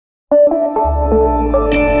Well,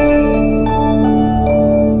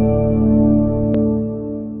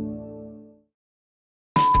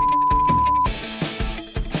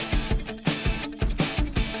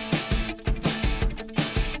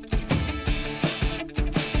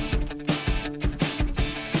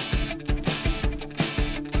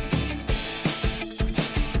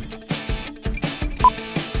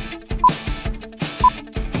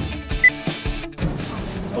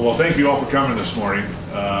 thank you all for coming this morning.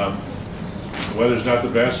 The weather's not the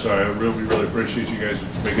best, so I really appreciate you guys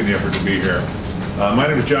making the effort to be here. My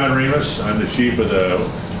name is John Remus. I'm the chief of the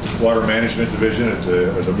Water Management Division at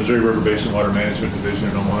the Missouri River Basin Water Management Division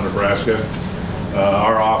in Omaha, Nebraska.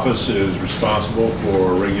 Our office is responsible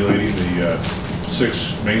for regulating the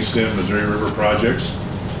 6 main stem Missouri River projects.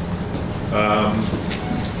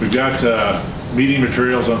 We've got meeting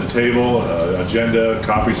materials on the table, agenda,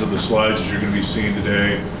 copies of the slides that you're going to be seeing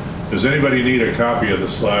today. Does anybody need a copy of the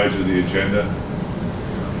slides or the agenda?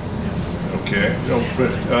 Okay.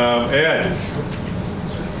 Ed,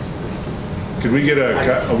 can we get a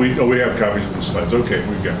we have copies of the slides. Okay,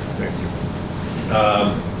 we've got it. Thank you.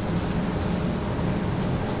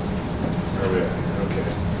 Where are we at? Okay.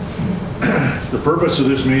 The purpose of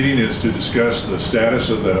this meeting is to discuss the status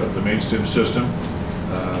of the main stem system.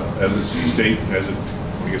 As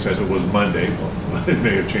it was Monday. Well, it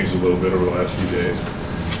may have changed a little bit over the last few days.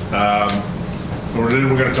 Then we're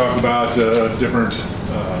going to talk about different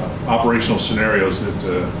operational scenarios that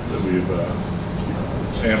we've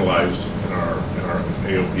analyzed in our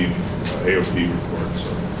AOP report. So,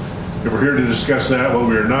 if we're here to discuss that, what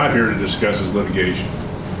we are not here to discuss is litigation.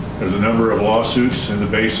 There's a number of lawsuits in the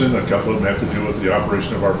basin. A couple of them have to do with the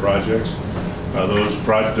operation of our projects. Those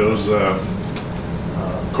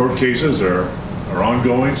court cases are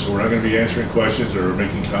ongoing, so we're not going to be answering questions or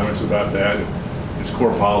making comments about that. It's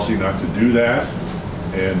core policy not to do that,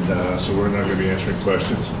 and so we're not going to be answering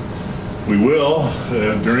questions. We will,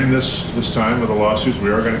 during this time of the lawsuits, we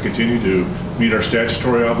are going to continue to meet our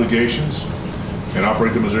statutory obligations and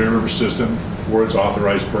operate the Missouri River system for its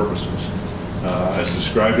authorized purposes, as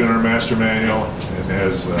described in our master manual, and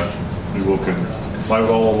as we will comply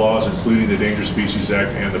with all the laws, including the Endangered Species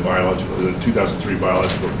Act and the 2003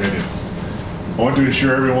 biological opinion. I want to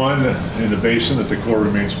assure everyone in the basin that the Corps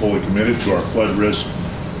remains fully committed to our flood risk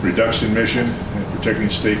reduction mission and protecting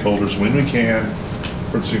stakeholders when we can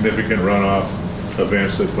from significant runoff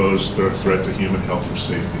events that pose a threat to human health or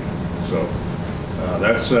safety. So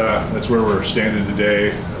that's where we're standing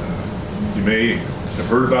today. You may have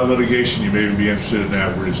heard about litigation, you may even be interested in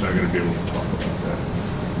that. We're just not going to be able to talk about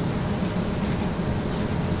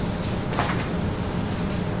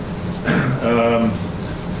that.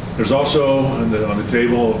 There's also on the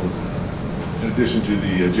table, in addition to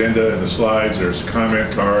the agenda and the slides, there's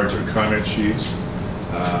comment cards or comment sheets.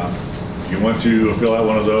 If you want to fill out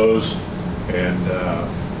one of those and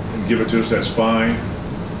give it to us, that's fine.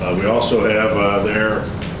 We also have there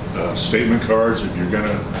statement cards. If you're going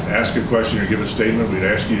to ask a question or give a statement, we'd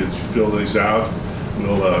ask you to fill these out.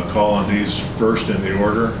 We'll call on these first in the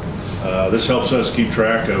order. This helps us keep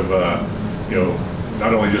track of,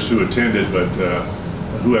 not only just who attended, but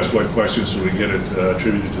who asked what questions, so we get it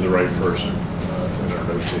attributed to the right person in our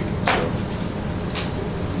note taking. So,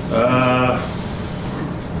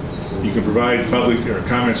 you can provide public or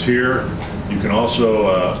comments here. You can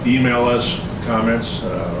also email us comments.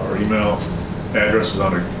 Our email address is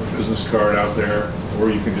on a business card out there,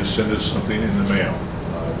 or you can just send us something in the mail.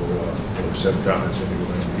 We'll accept comments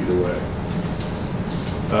either way.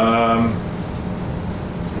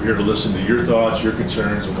 We're here to listen to your thoughts, your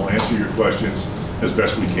concerns, and we'll answer your questions as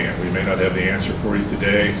best we can. We may not have the answer for you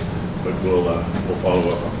today, but we'll follow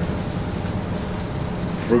up on that.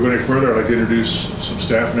 Before we go any further, I'd like to introduce some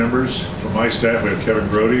staff members. From my staff, we have Kevin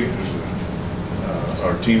Brody, who's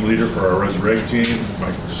our team leader for our Resurrect team,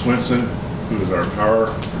 Mike Swinson, who is our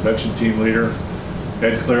power production team leader.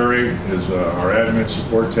 Ed Clary is our admin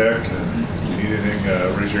support tech. If you need anything,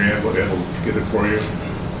 raise your hand, Ed will get it for you.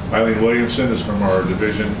 Eileen Williamson is from our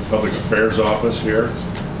Division Public Affairs office here.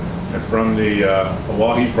 And from the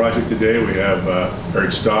OaheTV project today, we have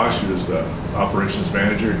Eric Stosh, who is the operations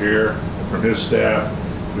manager here. And from his staff,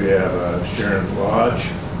 we have Shannon Lodge,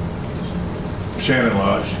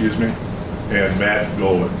 and Matt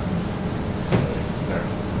Goldman.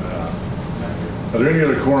 Are there any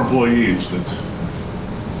other Corps employees that?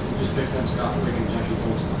 Just picked up Scott Wick and Jackie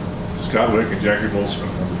Goldsmith. Scott Wick and Jackie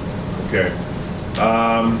Goldsmith. Okay.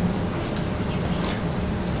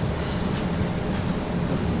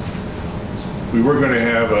 We were going to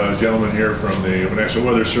have a gentleman here from the National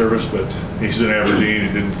Weather Service, but he's in Aberdeen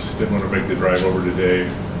and didn't want to make the drive over today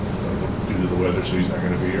due to due to the weather, so he's not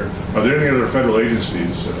going to be here. Are there any other federal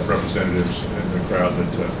agencies, representatives in the crowd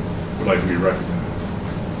that would like to be recognized?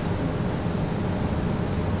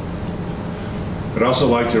 I'd also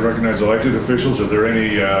like to recognize elected officials. Are there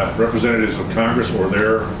any representatives of Congress or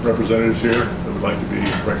their representatives here that would like to be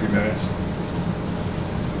recognized?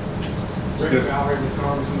 Rick Fowler, the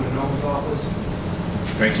Congressman in Nolan's office.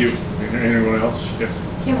 Thank you. Anyone else? Yes.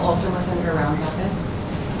 Kim Olson was Senator Round's office.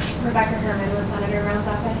 Rebecca Herman was Senator Round's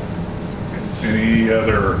office. Any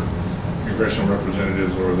other congressional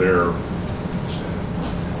representatives or their?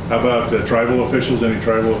 How about tribal officials? Any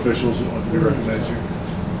tribal officials that want to be recognized here?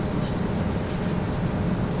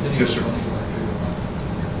 Yes, sir.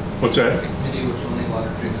 What's that?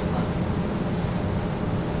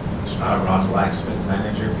 Ron Blacksmith,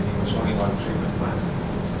 manager, Minnewachuny Water Treatment Plant.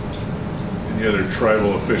 Any other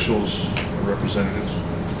tribal officials or representatives?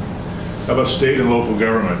 How about state and local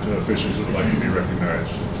government officials that would like to be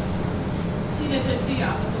recognized? Tina Titsi,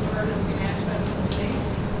 Office of Emergency Management for the state.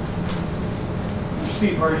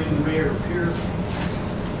 Steve Harding, the mayor of Pierre.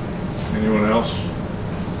 Anyone else?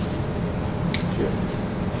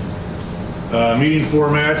 Meeting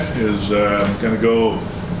format is going to go,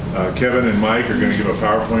 Kevin and Mike are going to give a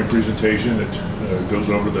PowerPoint presentation that goes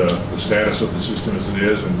over the status of the system as it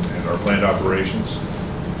is and our planned operations.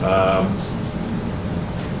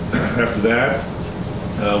 After that,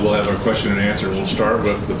 we'll have our question and answer. We'll start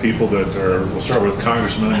with the people we'll start with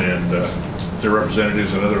congressmen and their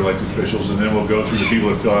representatives and other elected officials, and then we'll go through the people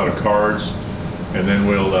that fill out cards, and then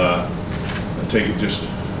we'll take it just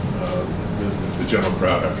the general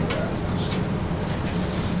crowd after that.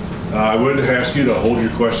 I would ask you to hold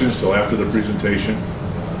your questions till after the presentation.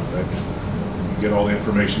 You get all the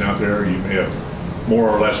information out there. You may have more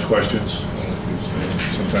or less questions.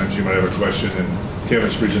 Sometimes you might have a question in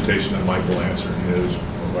Kevin's presentation and Mike will answer his,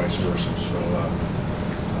 or vice versa. So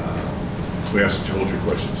we ask that you hold your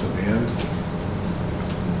questions at the end.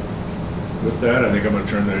 With that, I think I'm going to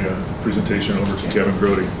turn the presentation over to Kevin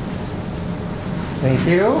Grody. Thank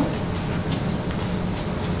you.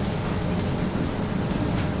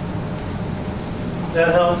 Does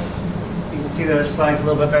that help? You can see the slides a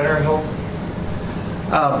little bit better, I hope.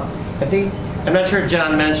 I'm not sure if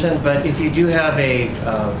John mentioned, but if you do have a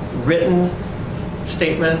written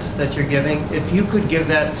statement that you're giving, if you could give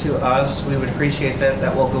that to us, we would appreciate that.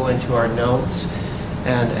 That will go into our notes,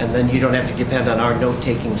 and then you don't have to depend on our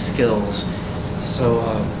note-taking skills, so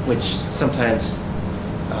which sometimes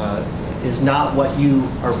is not what you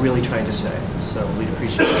are really trying to say. So we'd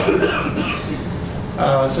appreciate that.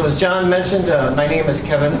 So as John mentioned, my name is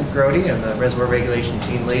Kevin Grody. I'm the Reservoir Regulation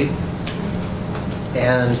Team Lead.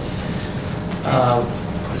 And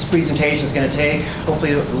this presentation is going to take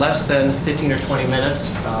hopefully less than 15 or 20 minutes,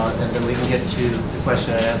 and then we can get to the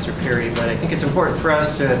question and answer period. But I think it's important for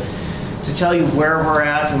us to tell you where we're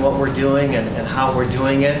at and what we're doing and how we're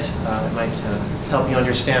doing it. It might help you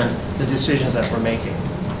understand the decisions that we're making.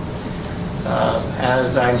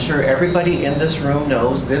 As I'm sure everybody in this room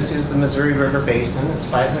knows, this is the Missouri River Basin. It's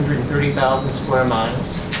 530,000 square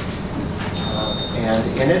miles. And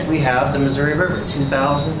in it we have the Missouri River,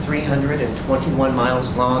 2,321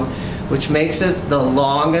 miles long, which makes it the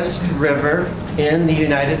longest river in the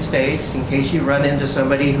United States. In case you run into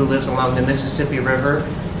somebody who lives along the Mississippi River,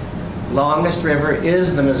 longest river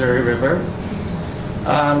is the Missouri River.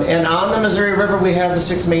 And on the Missouri River we have the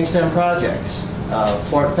 6 main stem projects.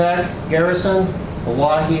 Fort Peck, Garrison,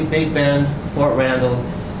 Oahe, Big Bend, Fort Randall,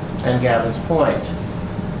 and Gavin's Point.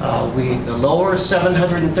 The lower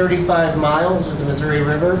 735 miles of the Missouri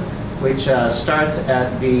River, which starts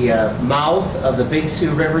at the mouth of the Big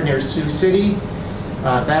Sioux River near Sioux City,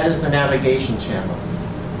 that is the navigation channel.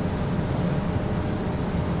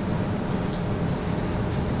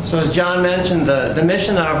 So as John mentioned, the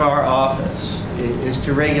mission of our office is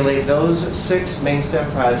to regulate those 6 main stem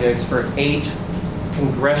projects for 8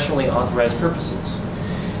 congressionally authorized purposes.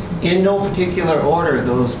 In no particular order,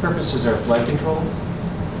 those purposes are flood control,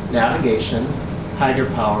 navigation,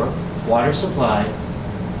 hydropower, water supply,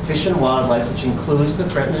 fish and wildlife, which includes the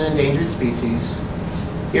threatened and endangered species,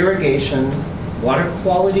 irrigation, water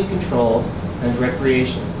quality control, and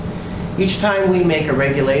recreation. Each time we make a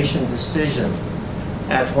regulation decision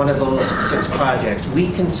at one of those 6 projects, we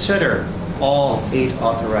consider all 8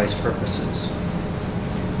 authorized purposes.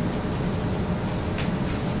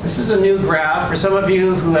 This is a new graph. For some of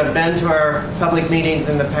you who have been to our public meetings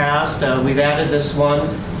in the past, we've added this one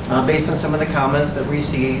based on some of the comments that we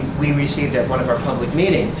received at one of our public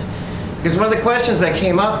meetings. Because one of the questions that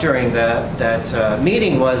came up during that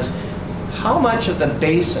meeting was, how much of the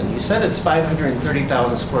basin, you said it's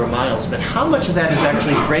 530,000 square miles, but how much of that is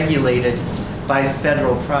actually regulated by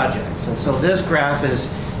federal projects. And so this graph is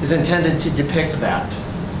intended to depict that.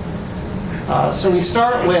 So we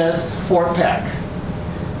start with Fort Peck.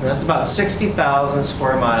 And that's about 60,000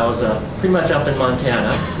 square miles, pretty much up in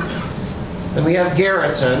Montana. Then we have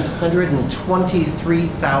Garrison,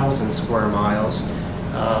 123,000 square miles.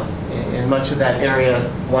 In much of that area,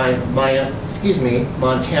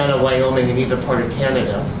 Montana, Wyoming, and even part of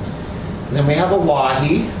Canada. And then we have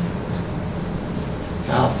Oahe,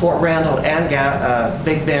 Fort Randall, and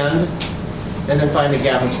Big Bend, and then finally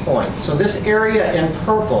Gavin's Point. So this area in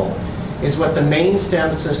purple is what the main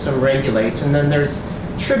stem system regulates, and then there's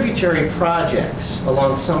tributary projects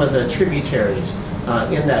along some of the tributaries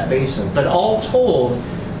in that basin. But all told,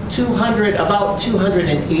 about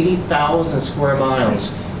 280,000 square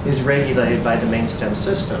miles is regulated by the main stem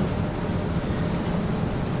system.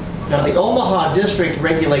 Now the Omaha district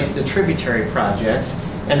regulates the tributary projects,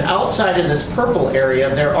 and outside of this purple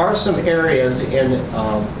area, there are some areas in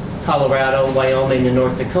Colorado, Wyoming, and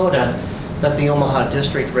North Dakota that the Omaha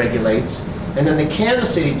district regulates. And then the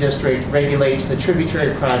Kansas City district regulates the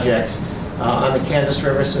tributary projects on the Kansas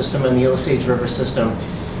River system and the Osage River system.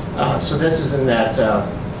 So this is in that,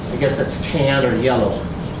 I guess that's tan or yellow.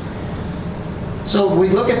 So we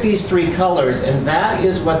look at these three colors, and that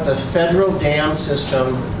is what the federal dam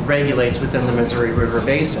system regulates within the Missouri River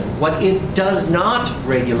Basin. What it does not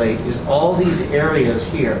regulate is all these areas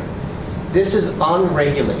here. This is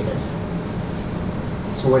unregulated.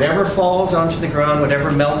 So whatever falls onto the ground, whatever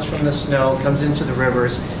melts from the snow, comes into the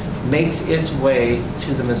rivers, makes its way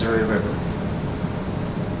to the Missouri River.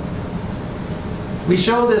 We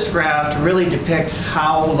show this graph to really depict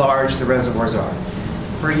how large the reservoirs are.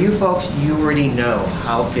 For you folks, you already know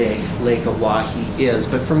how big Lake Oahe is,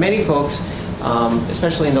 but for many folks,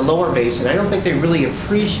 especially in the lower basin, I don't think they really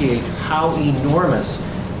appreciate how enormous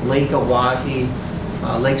Lake Oahe,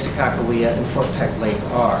 Lake Sakakawea, and Fort Peck Lake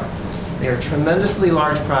are. They are tremendously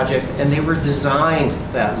large projects, and they were designed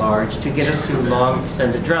that large to get us through long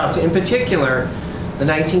extended droughts. In particular, the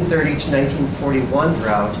 1930 to 1941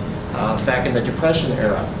 drought back in the Depression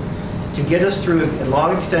era, to get us through a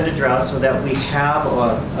long extended drought so that we have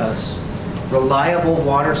a reliable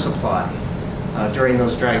water supply during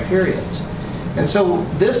those dry periods. And so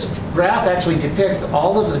this graph actually depicts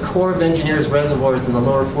all of the Corps of Engineers reservoirs in the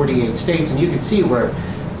lower 48 states, and you can see where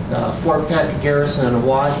Fort Peck, Garrison, and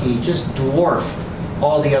Oahe just dwarf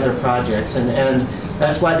all the other projects, and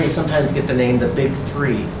that's why they sometimes get the name the Big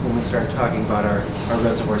Three when we start talking about our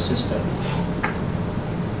reservoir system.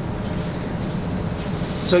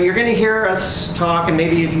 So you're going to hear us talk, and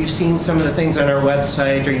maybe if you've seen some of the things on our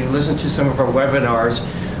website or you listen to some of our webinars,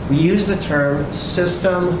 we use the term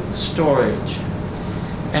system storage.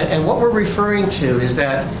 And what we're referring to is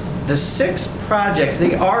that the 6 projects,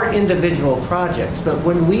 they are individual projects, but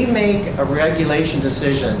when we make a regulation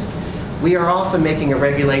decision, we are often making a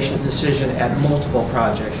regulation decision at multiple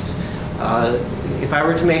projects. If I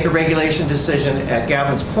were to make a regulation decision at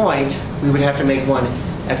Gavin's Point, we would have to make one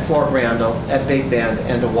at Fort Randall, at Big Bend,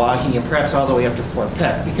 and Oahe, and perhaps all the way up to Fort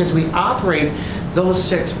Peck, because we operate those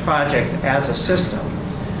 6 projects as a system.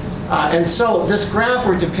 And so this graph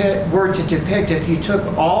were to depict if you took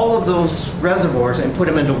all of those reservoirs and put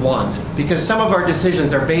them into one, because some of our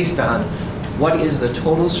decisions are based on what is the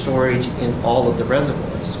total storage in all of the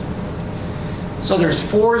reservoirs. So there's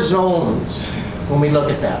 4 zones when we look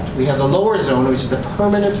at that. We have the lower zone, which is the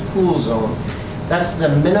permanent pool zone. That's the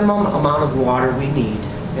minimum amount of water we need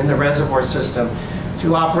in the reservoir system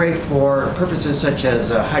to operate for purposes such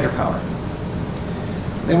as hydropower.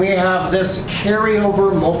 Then we have this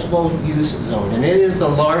carryover multiple use zone, and it is the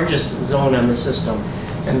largest zone on the system,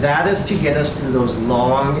 and that is to get us through those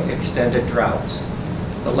long extended droughts.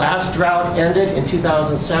 The last drought ended in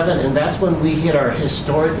 2007, and that's when we hit our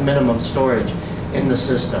historic minimum storage in the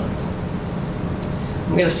system.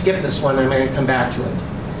 I'm going to skip this one, and I'm going to come back to it.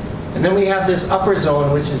 And then we have this upper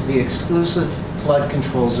zone, which is the exclusive flood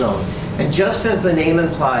control zone. And just as the name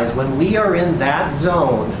implies, when we are in that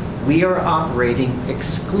zone, we are operating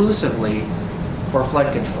exclusively for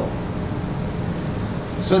flood control.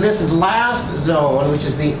 So this last zone, which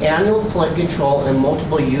is the annual flood control and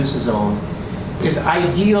multiple use zone, is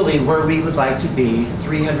ideally where we would like to be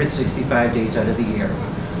 365 days out of the year.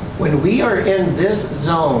 When we are in this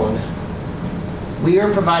zone, we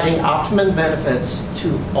are providing optimum benefits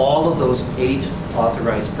to all of those 8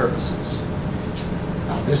 authorized purposes.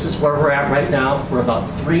 This is where we're at right now. We're about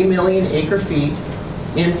 3 million acre feet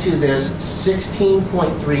into this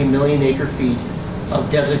 16.3 million acre feet of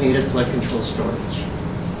designated flood control storage.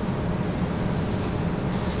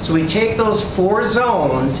 So we take those 4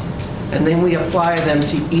 zones and then we apply them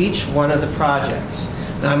to each one of the projects.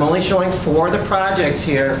 Now, I'm only showing 4 of the projects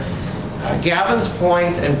here. Gavin's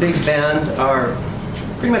Point and Big Bend are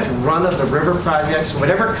pretty much run-of-the-river projects.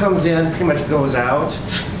 Whatever comes in pretty much goes out.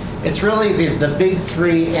 It's really the big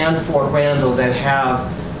 3 and Fort Randall that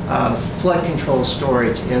have flood control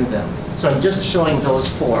storage in them. So I'm just showing those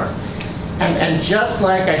 4. And just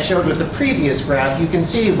like I showed with the previous graph, you can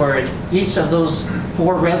see where each of those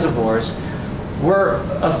 4 reservoirs were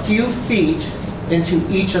a few feet into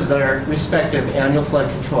each of their respective annual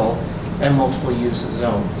flood control and multiple use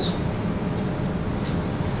zones.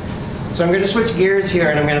 So I'm going to switch gears here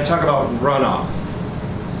and I'm going to talk about runoff.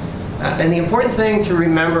 And the important thing to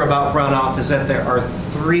remember about runoff is that there are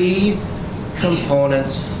 3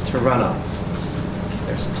 components to runoff.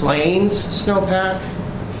 There's plains snowpack,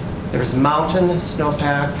 there's mountain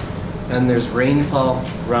snowpack, and there's rainfall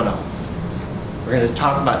runoff. We're going to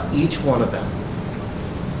talk about each one of them.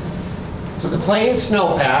 So the plains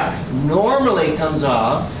snowpack normally comes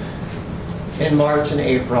off in March and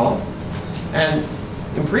April, and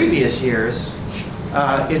in previous years,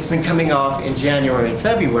 it's been coming off in January and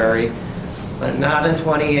February, but not in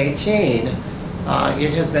 2018.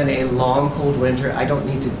 It has been a long, cold winter. I don't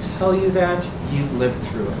need to tell you that. You've lived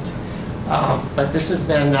through it. But this has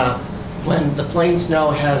been when the plain snow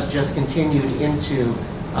has just continued into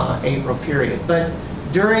April period. But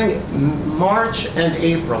during March and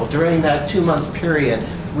April, during that 2-month period,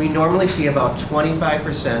 we normally see about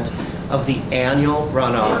 25% of the annual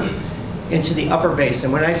runoff into the upper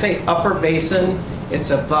basin. When I say upper basin, it's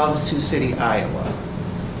above Sioux City, Iowa.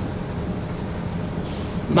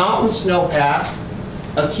 Mountain snowpack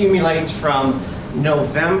accumulates from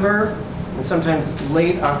November and sometimes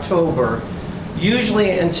late October,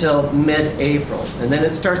 usually until mid-April. And then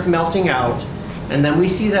it starts melting out, and then we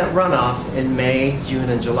see that runoff in May, June,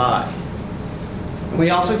 and July.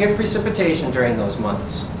 We also get precipitation during those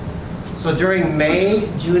months. So during May,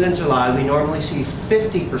 June, and July, we normally see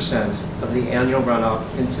 50% of the annual runoff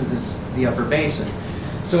into the upper basin.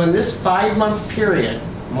 So in this 5-month period,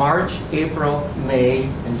 March, April, May,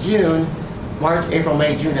 and June, March, April,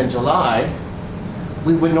 May, June, and July,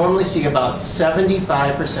 we would normally see about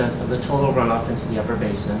 75% of the total runoff into the upper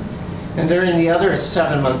basin. And during the other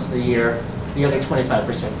 7 months of the year, the other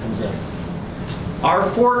 25% comes in. Our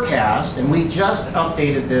forecast, and we just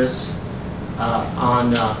updated this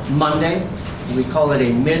on Monday, we call it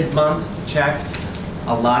a mid-month check.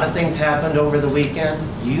 A lot of things happened over the weekend.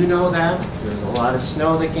 You know that. There's a lot of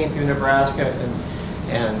snow that came through Nebraska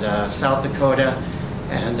and South Dakota.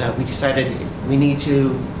 And we decided we need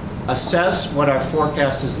to assess what our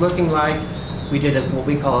forecast is looking like. We did what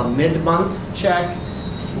we call a mid-month check.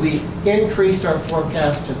 We increased our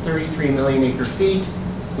forecast to 33 million acre feet,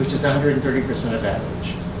 which is 130% of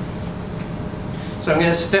average. So I'm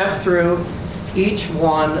going to step through each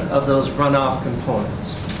one of those runoff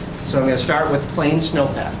components. So I'm going to start with plain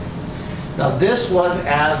snowpack. Now this was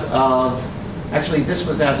as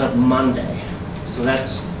of Monday. So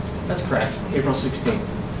that's correct, April 16th.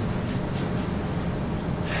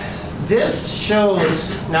 This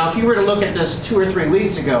shows, now if you were to look at this 2 or 3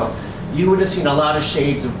 weeks ago, you would have seen a lot of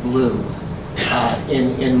shades of blue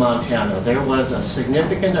in Montana. There was a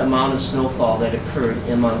significant amount of snowfall that occurred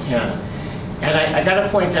in Montana. And I got to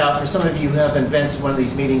point out, for some of you who haven't been to one of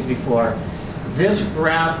these meetings before, this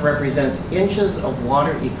graph represents inches of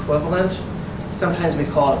water equivalent. Sometimes we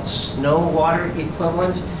call it snow water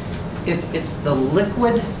equivalent. It's the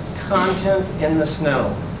liquid content in the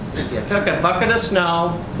snow. If you took a bucket of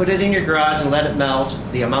snow, put it in your garage and let it melt,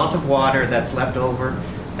 the amount of water that's left over,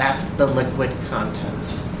 that's the liquid content.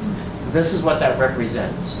 So this is what that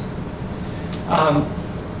represents.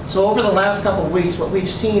 So over the last couple of weeks, what we've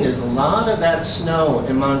seen is a lot of that snow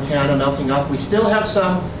in Montana melting off. We still have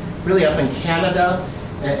some really up in Canada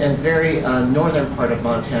and very northern part of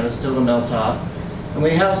Montana still to melt off. And we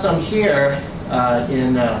have some here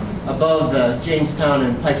above the Jamestown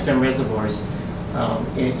and Pipestem reservoirs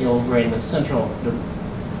over in the central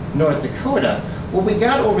North Dakota. What we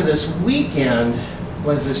got over this weekend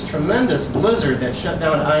was this tremendous blizzard that shut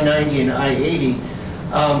down I-90 and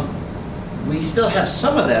I-80. We still have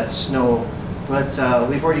some of that snow, but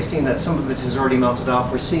we've already seen that some of it has already melted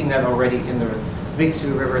off. We're seeing that already in the Big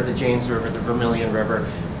Sioux River, the James River, the Vermilion River.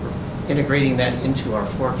 We're integrating that into our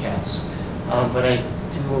forecasts. But I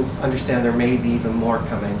do understand there may be even more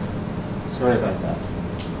coming. Sorry about that.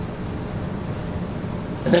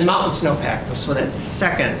 And then mountain snowpack, so that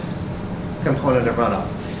second component of runoff.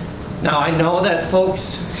 Now I know that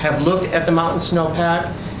folks have looked at the mountain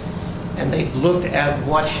snowpack and they've looked at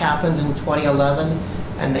what happened in 2011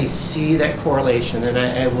 and they see that correlation, and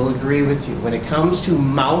I will agree with you. When it comes to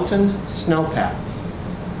mountain snowpack,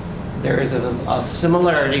 there is a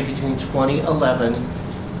similarity between 2011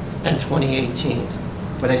 and 2018.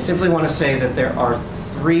 But I simply want to say that there are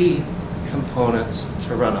three components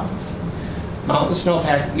to runoff. Mountain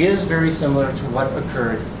snowpack is very similar to what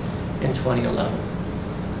occurred in 2011.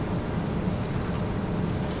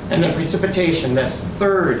 And then precipitation, that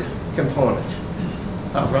third component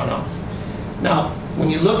of runoff. Now, when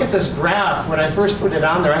you look at this graph, when I first put it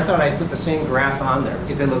on there, I thought I'd put the same graph on there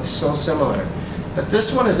because they look so similar. But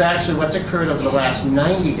this one is actually what's occurred over the last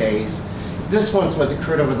 90 days. This one's what's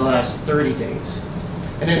occurred over the last 30 days.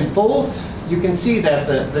 And in both, you can see that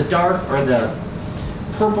the dark or the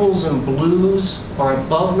purples and blues are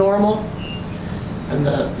above normal, and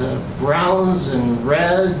the browns and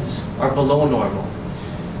reds are below normal.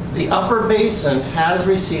 The upper basin has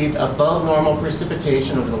received above normal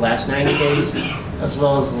precipitation over the last 90 days, as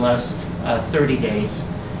well as the last 30 days.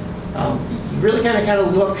 You really kind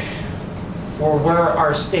of look for where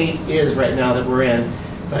our state is right now that we're in.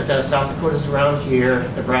 But South Dakota's around here,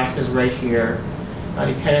 Nebraska's right here.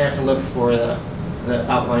 You kind of have to look for the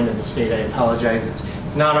outline of the state. I apologize,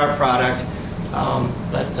 it's not our product,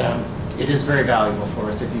 but it is very valuable for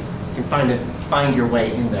us if you can find your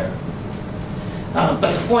way in there.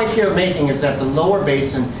 But the point here of making is that the lower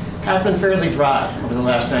basin has been fairly dry over the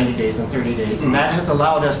last 90 days and 30 days, and that has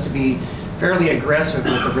allowed us to be fairly aggressive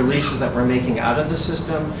with the releases that we're making out of the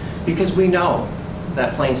system, because we know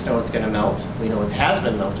that plain snow is going to melt, we know it has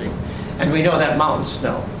been melting, and we know that mountain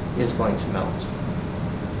snow is going to melt.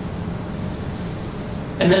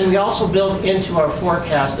 And then we also build into our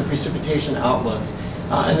forecast the precipitation outlooks,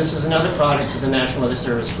 and this is another product that the National Weather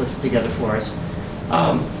Service puts together for us.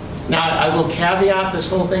 Now, I will caveat this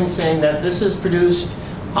whole thing saying that this is produced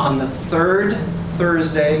on the third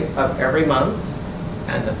Thursday of every month,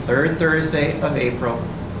 and the third Thursday of April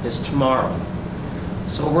is tomorrow.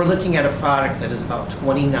 So we're looking at a product that is about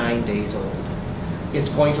 29 days old. It's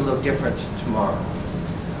going to look different tomorrow.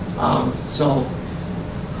 So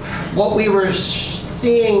what we were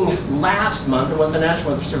seeing last month, or what the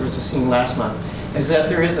National Weather Service was seeing last month, is that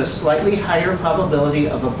there is a slightly higher probability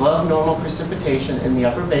of above normal precipitation in the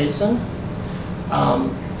upper basin.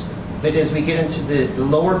 But as we get into the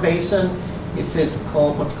lower basin, it's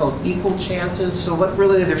what's called equal chances. So what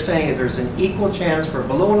really they're saying is there's an equal chance for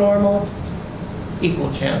below normal,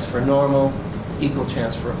 equal chance for normal, equal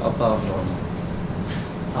chance for above normal.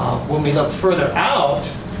 When we look further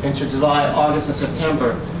out into July, August, and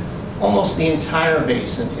September, almost the entire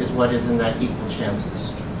basin is what is in that equal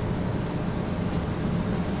chances.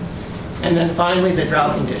 And then finally, the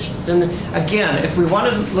drought conditions. And again, if we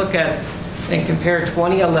wanted to look at and compare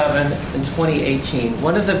 2011 and 2018,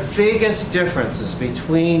 one of the biggest differences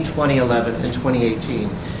between 2011 and 2018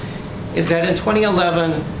 is that in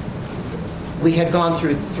 2011, we had gone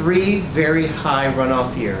through three very high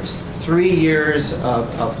runoff years. 3 years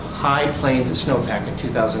of high plains of snowpack in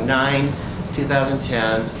 2009,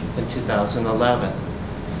 2010, and 2011.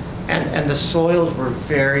 And the soils were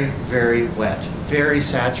very, very wet, very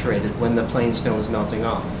saturated when the plain snow was melting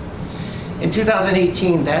off. In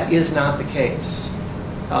 2018, that is not the case.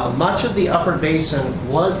 Much of the upper basin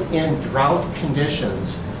was in drought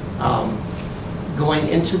conditions going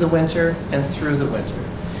into the winter and through the winter.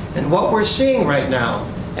 And what we're seeing right now,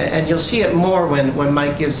 and you'll see it more when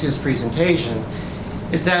Mike gives his presentation,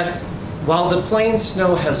 is that while the plain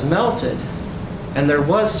snow has melted, and there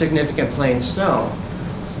was significant plain snow,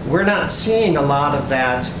 we're not seeing a lot of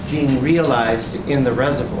that being realized in the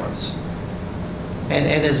reservoirs. And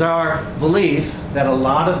it is our belief that a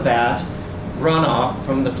lot of that runoff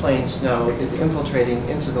from the plain snow is infiltrating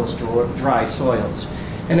into those dry soils.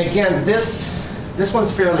 And again, this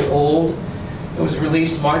one's fairly old. It was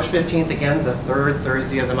released March 15th, again, the third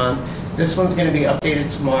Thursday of the month. This one's going to be updated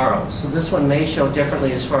tomorrow. So this one may show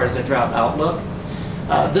differently as far as the drought outlook.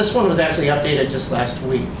 This one was actually updated just last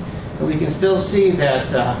week. And we can still see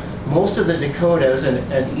that most of the Dakotas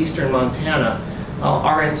and eastern Montana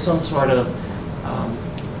are in some sort of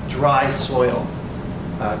dry soil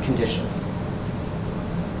condition.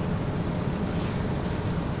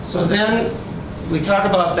 So then we talk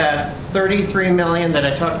about that 33 million that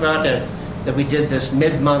I talked about that we did this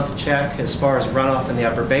mid-month check as far as runoff in the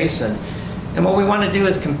upper basin. And what we want to do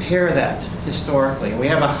is compare that historically. And we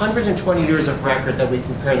have 120 years of record that we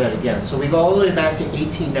compare that against. So we go all the way back to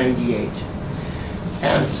 1898.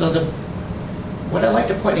 And so what I'd like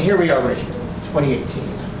to point, here we are right here, 2018,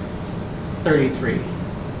 33.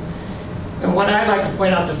 And what I'd like to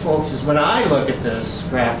point out to folks is when I look at this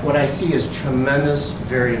graph, what I see is tremendous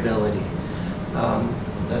variability.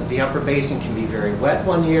 The upper basin can be very wet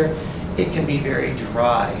one year, it can be very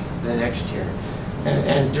dry the next year.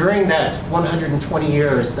 And during that 120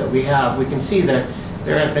 years that we have, we can see that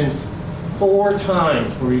there have been 4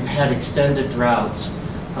 times where we've had extended droughts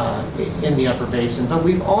in the upper basin, but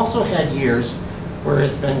we've also had years where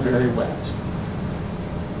it's been very wet.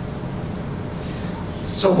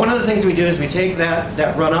 So one of the things we do is we take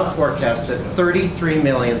that runoff forecast, that 33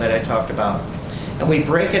 million that I talked about, and we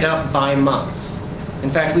break it up by month. In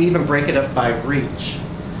fact, we even break it up by reach.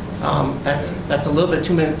 That's a little bit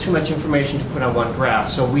too much information to put on one graph.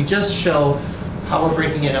 So we just show how we're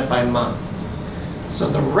breaking it up by month. So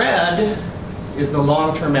the red is the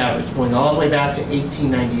long-term average, going all the way back to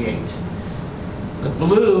 1898. The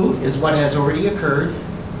blue is what has already occurred,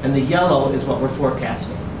 and the yellow is what we're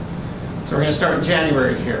forecasting. So we're going to start in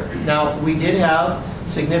January here. Now, we did have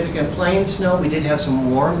significant plain snow. We did have some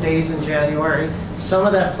warm days in January. Some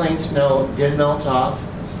of that plain snow did melt off,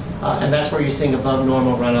 and that's where you're seeing above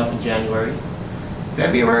normal runoff in January.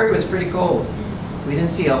 February was pretty cold. We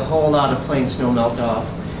didn't see a whole lot of plain snow melt off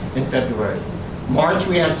in February. March,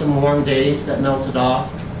 we had some warm days that melted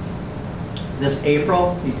off. This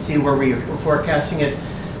April, you can see where we were forecasting it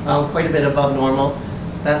quite a bit above normal.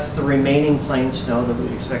 That's the remaining plain snow that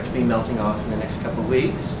we expect to be melting off in the next couple of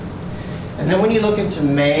weeks. And then when you look into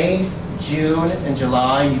May, June, and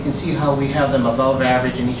July, you can see how we have them above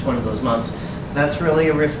average in each one of those months. That's really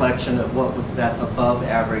a reflection of what that above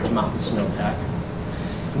average mountain snowpack.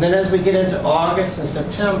 And then as we get into August and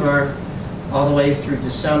September, all the way through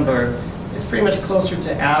December, it's pretty much closer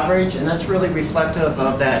to average, and that's really reflective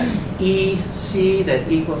of that EC, that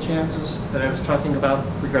equal chances that I was talking about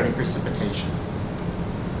regarding precipitation.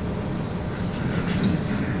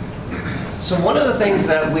 So one of the things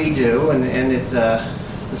that we do, and it's a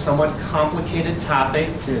somewhat complicated topic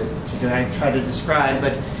to try to describe,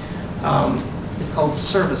 but it's called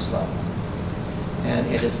service level. And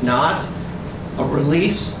it is not a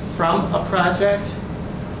release from a project,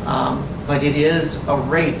 but it is a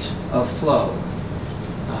rate of flow.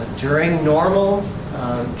 During normal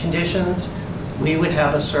conditions, we would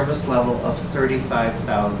have a service level of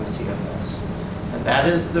 35,000 CFS. And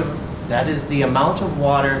that is the amount of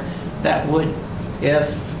water that would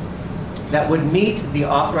meet the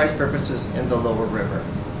authorized purposes in the lower river.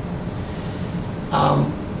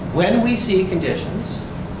 When we see conditions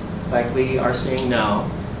like we are seeing now,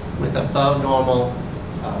 with above normal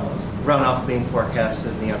runoff being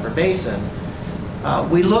forecasted in the upper basin,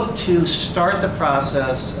 we look to start the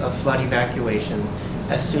process of flood evacuation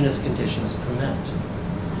as soon as conditions permit.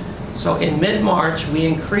 So in mid-March, we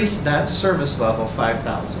increased that service level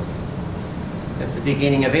 5,000. At the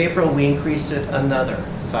beginning of April, we increased it another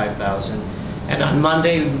 5,000. And on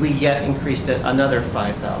Monday, we yet increased it another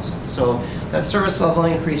 5,000. So that service level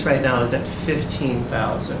increase right now is at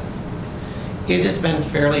 15,000. It has been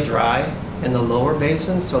fairly dry in the lower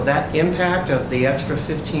basin, so that impact of the extra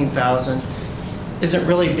 15,000 isn't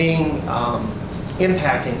really being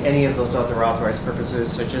impacting any of those other authorized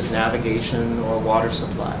purposes, such as navigation or water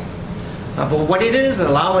supply. But what it is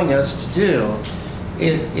allowing us to do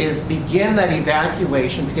is begin that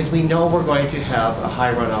evacuation, because we know we're going to have a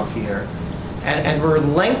high runoff year. And we're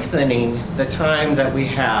lengthening the time that we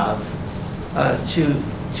have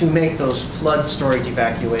to make those flood storage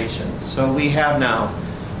evacuations. So we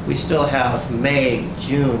still have May,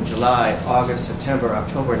 June, July, August, September,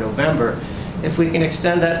 October, November. If we can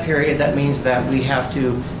extend that period, that means that we have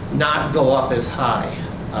to not go up as high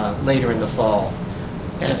later in the fall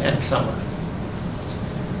and summer.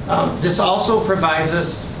 This also provides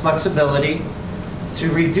us flexibility to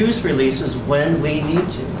reduce releases when we need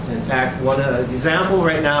to. In fact, one example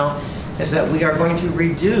right now is that we are going to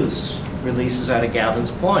reduce releases out of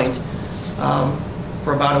Gavin's Point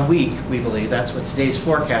for about a week, we believe. That's what today's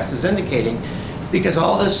forecast is indicating, because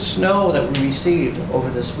all this snow that we received over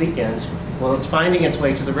this weekend, well, it's finding its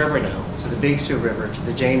way to the river now, to the Big Sioux River, to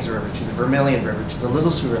the James River, to the Vermilion River, to the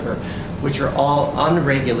Little Sioux River, which are all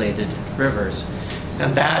unregulated rivers.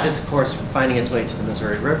 And that is, of course, finding its way to the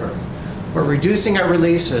Missouri River. We're reducing our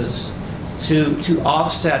releases to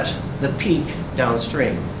offset the peak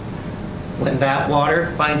downstream. When that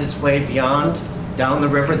water finds its way down the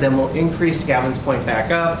river, then we'll increase Gavin's Point back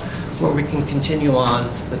up, where we can continue on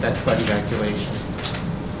with that flood evacuation.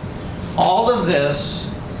 All of this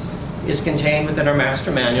is contained within our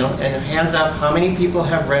master manual, and hands up, how many people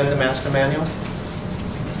have read the master manual?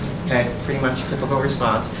 Okay, pretty much typical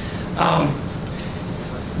response.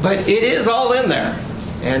 But it is all in there,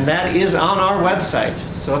 and that is on our website.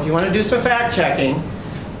 So if you want to do some fact checking,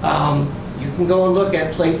 you can go and look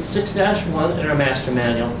at plate 6-1 in our master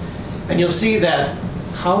manual, and you'll see that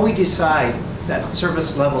how we decide that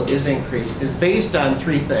service level is increased is based on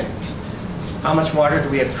 3 things. How much water do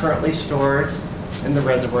we have currently stored in the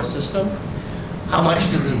reservoir system? How much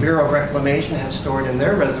does the Bureau of Reclamation have stored in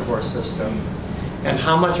their reservoir system? And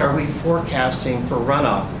how much are we forecasting for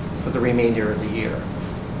runoff for the remainder of the year?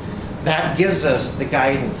 That gives us the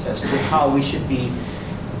guidance as to how we should be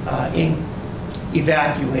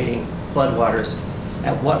evacuating floodwaters,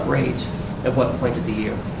 at what rate, at what point of the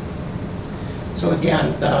year. So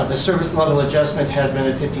again, the service level adjustment has been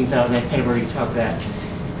at 15,000. I kind of already talked that.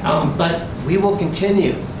 But we will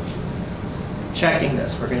continue checking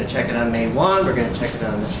this. We're going to check it on May 1. We're going to check it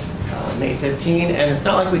on May 15. And it's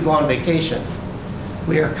not like we go on vacation.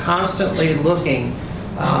 We are constantly looking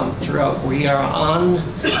throughout. We are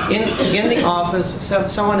in the office.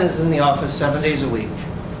 Someone is in the office 7 days a week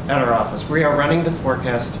at our office. We are running the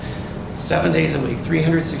forecast 7 days a week,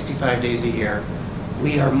 365 days a year.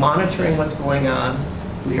 We are monitoring what's going on.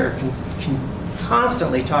 We are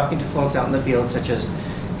constantly talking to folks out in the field, such as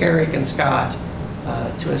Eric and Scott,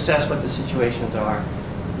 to assess what the situations are.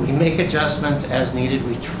 We make adjustments as needed.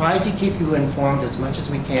 We try to keep you informed as much as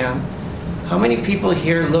we can. How many people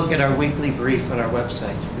here look at our weekly brief on our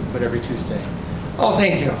website? We put every Tuesday. Oh,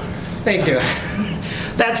 thank you. Thank you.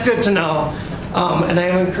 That's good to know. And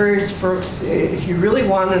I'm encouraged if you really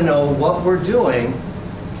want to know what we're doing,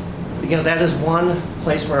 you know, that is one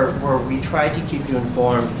place where we try to keep you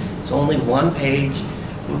informed. It's only one page.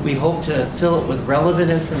 We hope to fill it with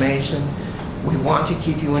relevant information. We want to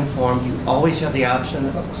keep you informed. You always have the option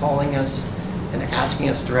of calling us and asking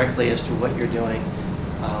us directly as to what you're doing.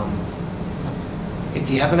 If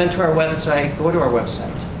you haven't been to our website, go to our website.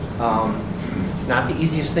 It's not the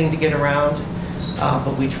easiest thing to get around,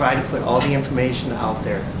 but we try to put all the information out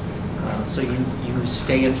there so you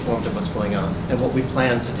stay informed of what's going on and what we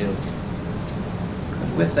plan to do.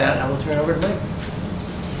 And with that, I will turn it over to Mike.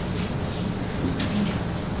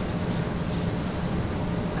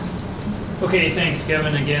 Okay, thanks,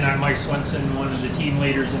 Kevin. Again, I'm Mike Swenson, one of the team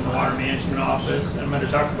leaders in the Water Management Office. I'm going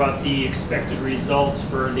to talk about the expected results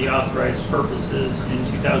for the authorized purposes in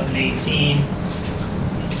 2018.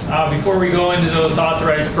 Before we go into those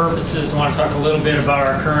authorized purposes, I want to talk a little bit about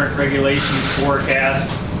our current regulations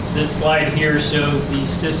forecast. This slide here shows the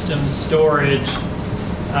system storage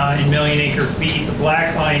in million acre feet. The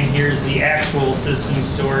black line here is the actual system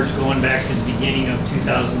storage going back to the beginning of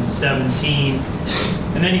 2017.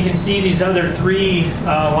 And then you can see these other three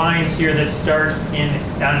lines here that start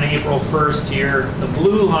on April 1st here. The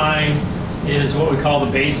blue line is what we call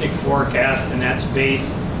the basic forecast, and that's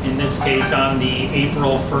based, in this case, on the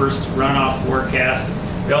April 1st runoff forecast.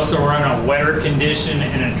 We also run a wetter condition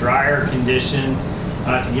and a drier condition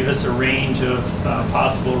to give us a range of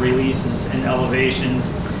possible releases and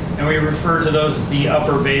elevations. And we refer to those as the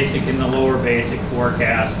upper basic and the lower basic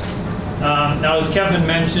forecast. Now, as Kevin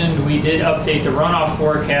mentioned, we did update the runoff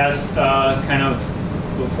forecast kind of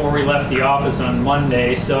before we left the office on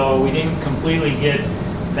Monday, so we didn't completely get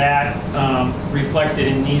that reflected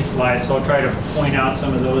in these slides, so I'll try to point out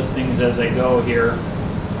some of those things as I go here.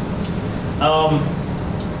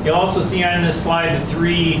 You'll also see on this slide the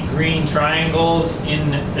three green triangles.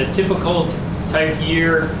 In a typical type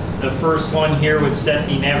year, the first one here would set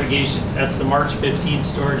the navigation, that's the March 15th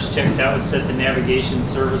storage check, that would set the navigation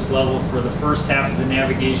service level for the first half of the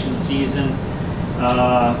navigation season.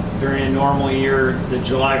 During a normal year, the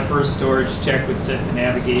July 1st storage check would set the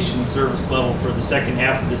navigation service level for the second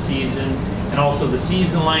half of the season, and also the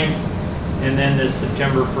season length. And then the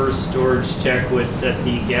September 1st storage check would set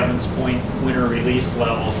the Gavin's Point winter release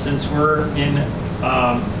level. Since we're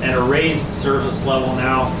at a raised service level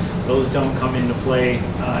now, those don't come into play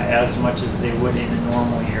as much as they would in a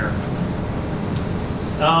normal year.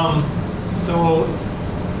 So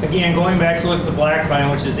again, going back to look at the black line,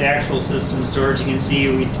 which is actual system storage, you can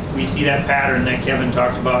see we see that pattern that Kevin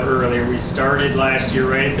talked about earlier. We started last year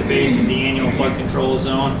right at the base of the annual flood control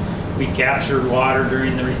zone. We captured water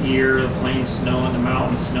during the year, the plain snow and the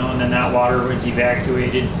mountain snow, and then that water was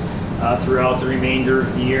evacuated throughout the remainder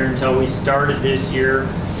of the year until we started this year,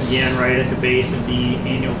 again, right at the base of the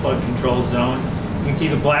annual flood control zone. You can see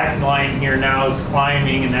the black line here now is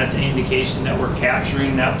climbing, and that's an indication that we're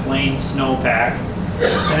capturing that plain snowpack.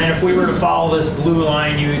 And then if we were to follow this blue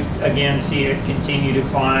line, you would again see it continue to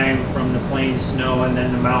climb from the plain snow and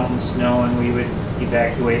then the mountain snow, and we would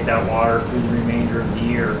evacuate that water through the remainder of the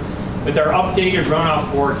year. With our updated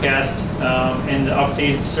runoff forecast and the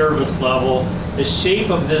updated service level, the shape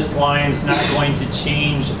of this line is not going to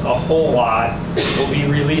change a whole lot. We'll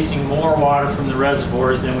be releasing more water from the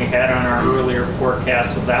reservoirs than we had on our earlier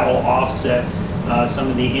forecast, so that will offset some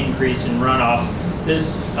of the increase in runoff.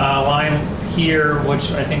 This line here,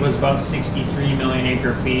 which I think was about 63 million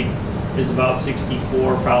acre feet, is about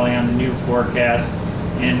 64 probably on the new forecast.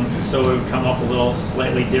 and so it would come up a little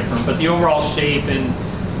slightly different. But the overall shape and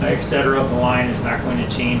et cetera of the line is not going to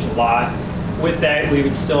change a lot. With that, we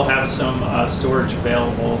would still have some storage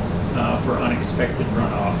available for unexpected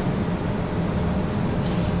runoff.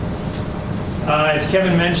 As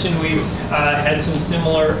Kevin mentioned, we've had some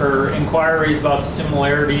similar inquiries about the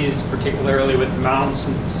similarities, particularly with the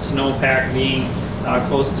mountain snowpack being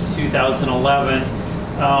close to 2011.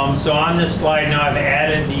 So on this slide now I've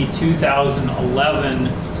added the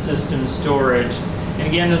 2011 system storage. And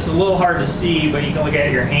again, this is a little hard to see, but you can look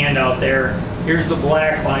at your handout there. Here's the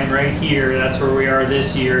black line right here. That's where we are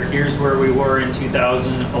this year. Here's where we were in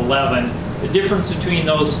 2011. The difference between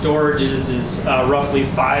those storages is roughly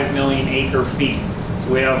 5 million acre feet.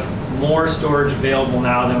 So we have more storage available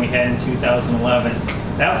now than we had in 2011.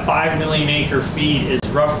 That 5 million acre feet is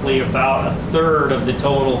roughly about a third of the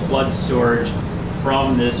total flood storage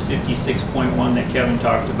from this 56.1 that Kevin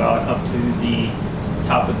talked about up to the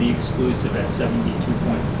top of the exclusive at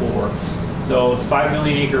 72.4. So 5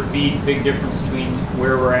 million acre feet, big difference between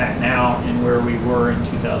where we're at now and where we were in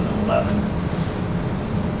 2011.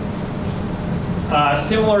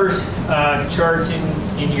 Similar charts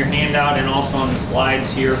in your handout and also on the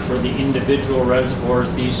slides here for the individual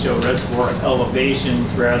reservoirs. These show reservoir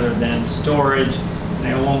elevations rather than storage. And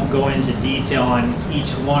I won't go into detail on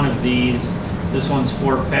each one of these. This one's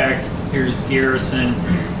Fort Peck, here's Garrison,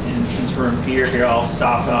 and since we're in Pierre here, I'll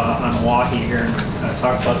stop on Oahe here and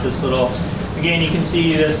talk about this little. Again, you can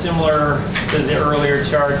see this similar to the earlier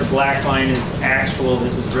chart. The black line is actual,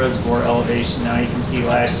 this is reservoir elevation. Now you can see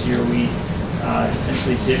last year we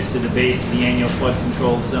essentially dipped to the base of the annual flood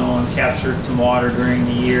control zone, captured some water during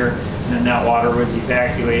the year, and then that water was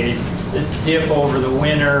evacuated. This dip over the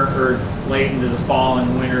winter or late into the fall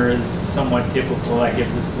and winter is somewhat typical. That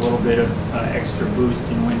gives us a little bit of extra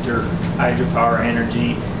boost in winter hydropower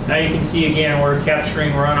energy. Now you can see again we're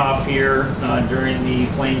capturing runoff here during the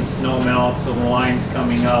plain snow melt, so the line's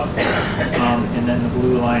coming up, and then the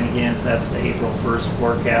blue line again, that's the April 1st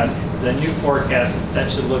forecast. The new forecast,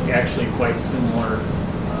 that should look actually quite similar,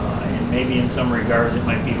 and maybe in some regards it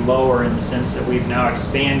might be lower in the sense that we've now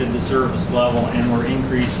expanded the service level and we're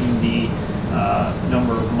increasing the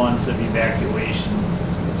number of months of evacuation.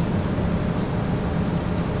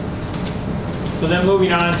 So then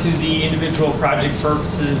moving on to the individual project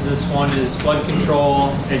purposes, this one is flood control.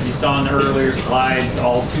 As you saw in the earlier slides,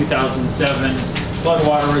 all 2007 flood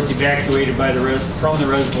water was evacuated from the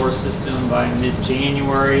reservoir system by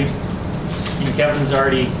mid-January. And Kevin's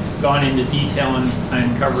already gone into detail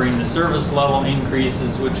on covering the service level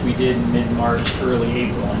increases, which we did in mid-March, early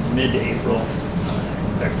April, and mid-April,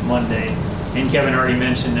 in fact Monday. And Kevin already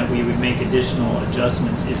mentioned that we would make additional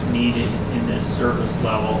adjustments if needed in this service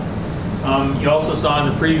level. You also saw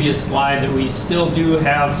in the previous slide that we still do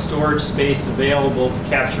have storage space available to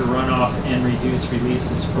capture runoff and reduce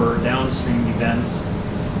releases for downstream events.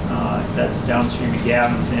 That's downstream of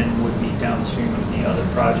Gavin's and would be downstream of the other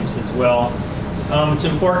projects as well. It's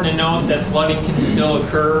important to note that flooding can still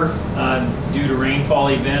occur due to rainfall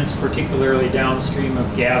events, particularly downstream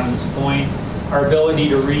of Gavin's Point. Our ability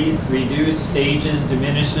to reduce stages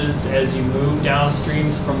diminishes as you move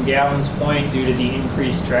downstreams from Gavin's Point due to the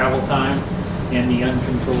increased travel time and the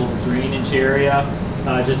uncontrolled drainage area.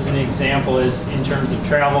 Just an example is in terms of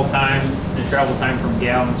travel time, the travel time from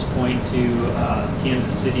Gavin's Point to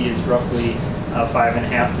Kansas City is roughly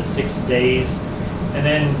 5.5 to 6 days. And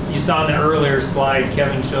then you saw in the earlier slide,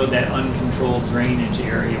 Kevin showed that uncontrolled drainage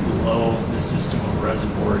area below the system of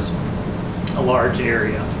reservoirs, a large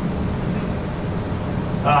area.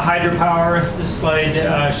 Hydropower, this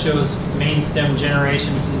slide shows main stem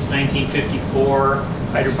generation since 1954.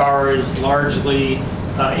 Hydropower is largely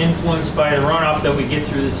influenced by the runoff that we get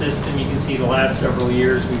through the system. You can see the last several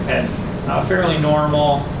years we've had fairly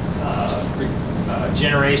normal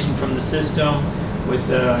generation from the system with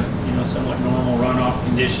somewhat normal runoff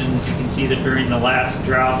conditions. You can see that during the last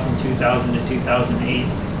drought from 2000 to 2008,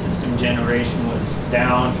 system generation was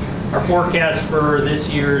down. Our forecast for this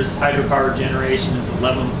year's hydropower generation is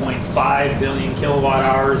 11.5 billion kilowatt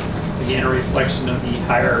hours. Again, a reflection of the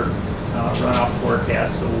higher runoff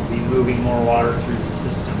forecast, so we'll be moving more water through the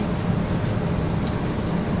system.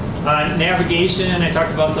 Navigation, I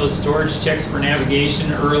talked about those storage checks for navigation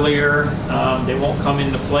earlier. They won't come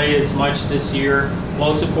into play as much this year.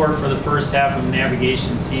 Flow support for the first half of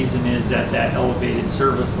navigation season is at that elevated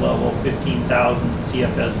service level, 15,000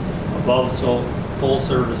 CFS above full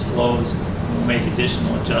service flows. We'll make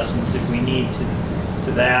additional adjustments if we need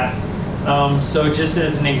to that. So just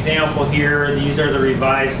as an example here, these are the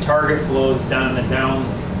revised target flows down the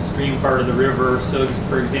downstream part of the river. So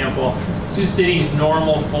for example, Sioux City's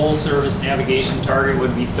normal full service navigation target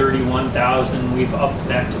would be 31,000. We've upped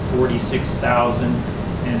that to 46,000.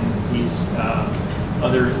 And these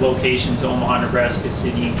other locations, Omaha, Nebraska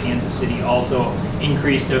City, and Kansas City, also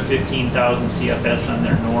increased to 15,000 CFS on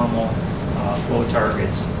their normal flow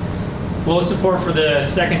targets. Flow support for the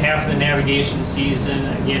second half of the navigation season,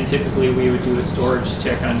 again, typically we would do a storage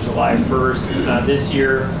check on July 1st. This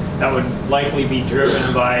year, that would likely be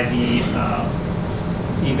driven by the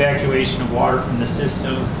evacuation of water from the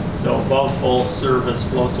system. So above full service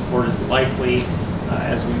flow support is likely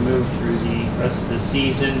as we move through the rest of the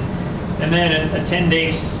season. And then a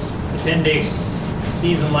 10-day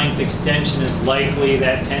season length extension is likely.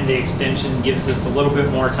 That 10-day extension gives us a little bit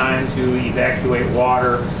more time to evacuate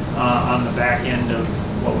water on the back end of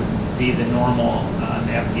what would be the normal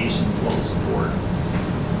navigation flow support.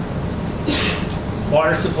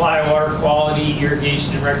 Water supply, water quality,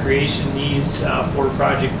 irrigation, and recreation, these for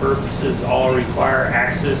project purposes all require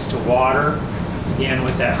access to water. Again,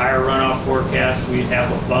 with that higher runoff forecast, we'd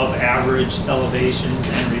have above average elevations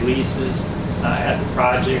and releases at the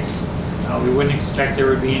projects. We wouldn't expect there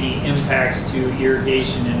would be any impacts to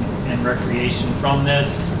irrigation and recreation from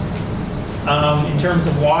this. In terms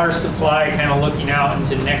of water supply, kind of looking out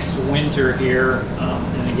into next winter here,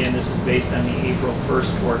 and again, this is based on the April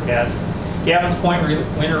 1st forecast. Gavin's Point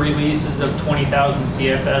winter releases of 20,000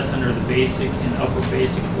 CFS under the basic and upper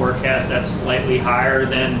basic forecast. That's slightly higher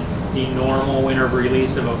than the normal winter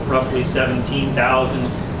release of roughly 17,000.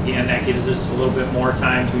 Again, that gives us a little bit more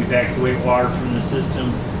time to evacuate water from the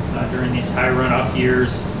system during these high runoff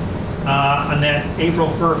years. On that April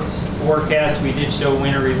 1st forecast, we did show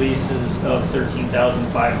winter releases of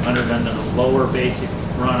 13,500 under the lower basic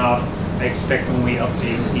runoff. I expect when we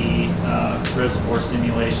update the reservoir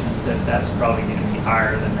simulations that that's probably going to be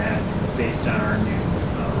higher than that based on our new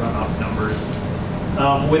runoff numbers.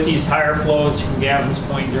 With these higher flows from Gavin's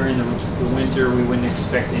Point during the winter, we wouldn't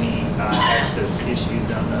expect any access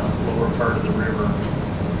issues on the lower part of the river.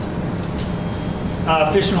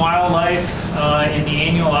 Fish and Wildlife, in the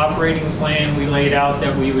annual operating plan, we laid out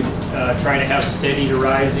that we would try to have steady to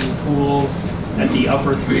rising pools at the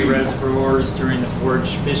upper 3 reservoirs during the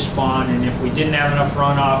forage fish spawn, and if we didn't have enough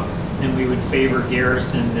runoff, then we would favor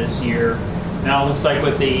Garrison this year. Now it looks like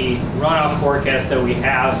with the runoff forecast that we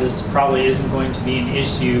have, this probably isn't going to be an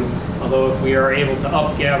issue, although if we are able to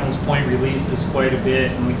up Gavin's Point releases quite a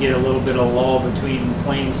bit and we get a little bit of lull between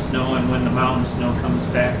plain snow and when the mountain snow comes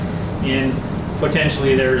back in,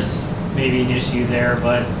 potentially there's maybe an issue there,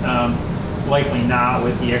 but likely not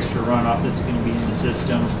with the extra runoff that's going to be in the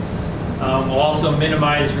system. We'll also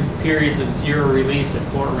minimize periods of zero release at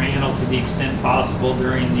Fort Randall to the extent possible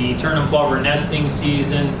during the tern and plover nesting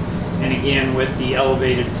season. And again, with the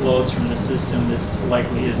elevated flows from the system, this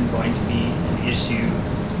likely isn't going to be an issue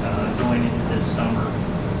going into this summer.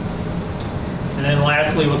 And then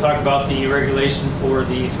lastly, we'll talk about the regulation for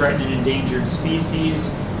the threatened and endangered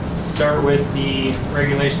species. Start with the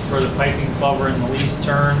regulation for the piping plover and the least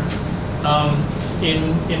tern.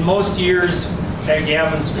 In most years at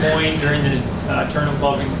Gavin's Point during the tern and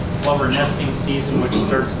plover nesting season, which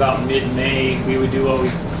starts about mid-May, we would do what we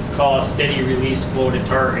call a steady release flow to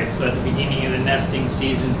target. So at the beginning of the nesting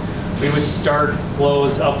season, we would start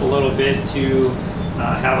flows up a little bit to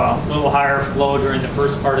have a little higher flow during the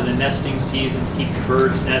first part of the nesting season to keep the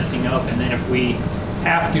birds nesting up, and then if we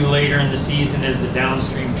have to later in the season as the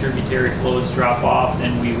downstream tributary flows drop off,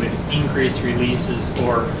 then we would increase releases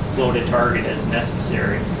or flow to target as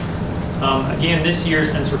necessary. Again, this year,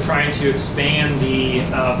 since we're trying to expand the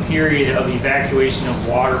period of evacuation of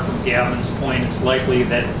water from Gavin's Point, it's likely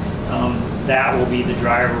that that will be the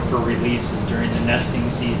driver for releases during the nesting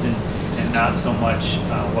season and not so much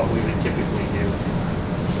what we would typically do.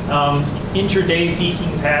 Intraday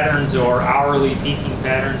peaking patterns or hourly peaking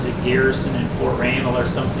patterns at Garrison and Fort Randall are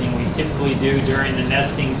something we typically do during the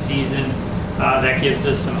nesting season. That gives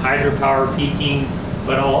us some hydropower peaking,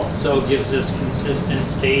 but also gives us consistent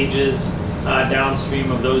stages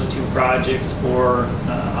downstream of those two projects for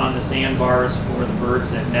on the sandbars for the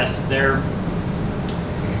birds that nest there.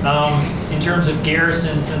 In terms of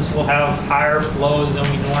Garrison, since we'll have higher flows than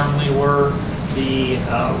we normally were, the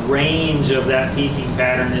range of that peaking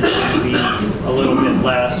pattern is going to be a little bit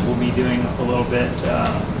less. We'll be doing a little bit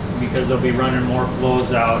because they'll be running more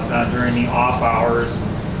flows out during the off hours.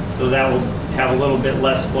 So that will have a little bit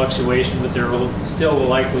less fluctuation, but there will still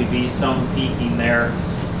likely be some peaking there.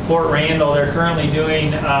 Fort Randall, they're currently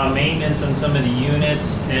doing maintenance on some of the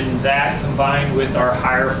units, and that combined with our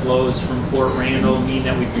higher flows from Fort Randall mean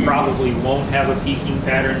that we probably won't have a peaking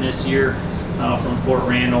pattern this year. from Fort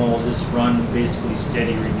Randall will just run basically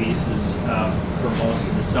steady releases for most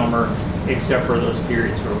of the summer, except for those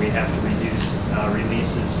periods where we have to reduce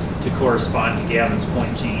releases to correspond to Gavin's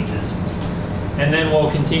point changes. And then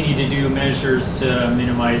we'll continue to do measures to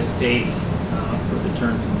minimize take for the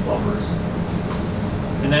terns and plovers.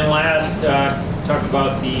 And then last, talked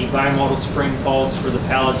about the bimodal spring pulse for the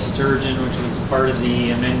pallid sturgeon, which was part of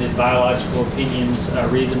the amended biological opinions,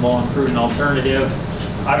 reasonable and prudent alternative.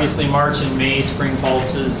 Obviously, March and May spring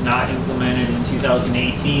pulses not implemented in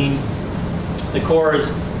 2018. The Corps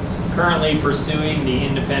is currently pursuing the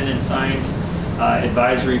independent science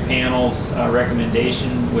advisory panel's recommendation,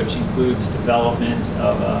 which includes development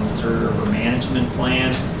of a Missouri River management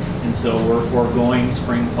plan. And so we're foregoing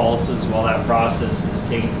spring pulses while that process is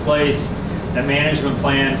taking place. That management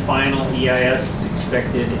plan, final EIS, is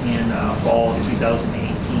expected in fall of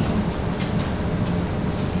 2018.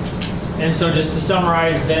 And so just to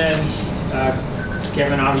summarize then,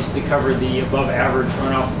 Kevin obviously covered the above average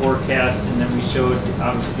runoff forecast, and then we showed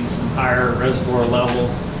obviously some higher reservoir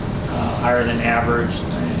levels, higher than average.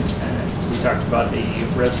 And we talked about the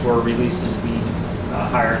reservoir releases being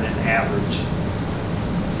higher than average.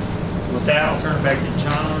 So with that, I'll turn it back to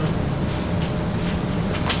John.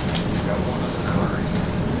 Got one other card.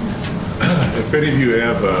 If any of you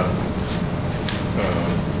have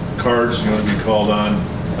cards you want to be called on,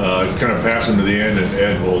 kind of pass them to the end, and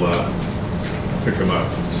Ed will pick them up.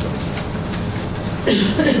 So.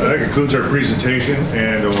 That concludes our presentation,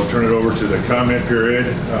 and we'll turn it over to the comment period.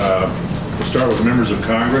 We'll start with members of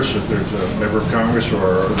Congress. If there's a member of Congress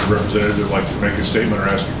or a representative who'd like to make a statement or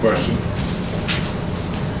ask a question.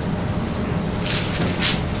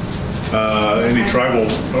 Any tribal?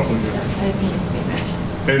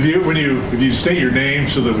 And if you state your name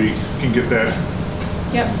so that we can get that.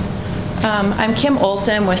 Yep. I'm Kim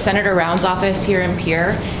Olson with Senator Round's office here in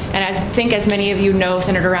Pierre, and I think as many of you know,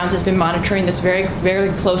 Senator Rounds has been monitoring this very,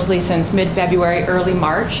 very closely since mid-February, early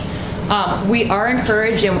March. We are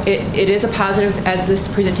encouraged, and it is a positive, as this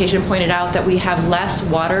presentation pointed out, that we have less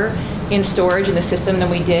water in storage in the system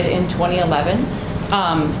than we did in 2011.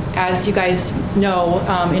 As you guys know,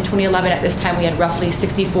 in 2011 at this time we had roughly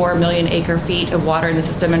 64 million acre feet of water in the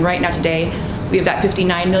system, and right now today we have that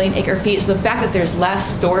 59 million acre feet. So the fact that there's less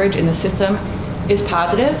storage in the system is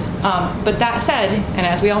positive. But that said, and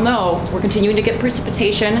as we all know, we're continuing to get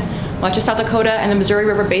precipitation. Much of South Dakota and the Missouri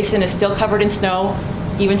River Basin is still covered in snow.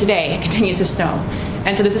 Even today, it continues to snow.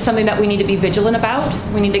 And so this is something that we need to be vigilant about.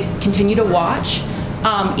 We need to continue to watch.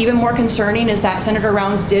 Even more concerning is that Senator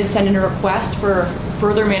Rounds did send in a request for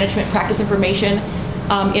further management practice information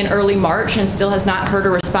in early March and still has not heard a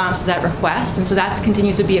response to that request. And so that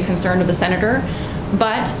continues to be a concern of the senator.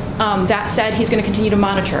 But that said, he's going to continue to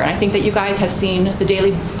monitor. And I think that you guys have seen the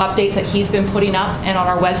daily updates that he's been putting up and on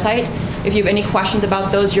our website. If you have any questions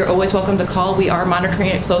about those, you're always welcome to call. We are monitoring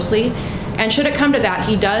it closely. And should it come to that,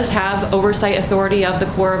 he does have oversight authority of the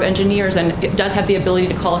Corps of Engineers, and it does have the ability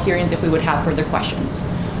to call hearings if we would have further questions.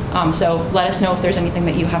 So let us know if there's anything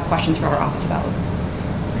that you have questions for our office about.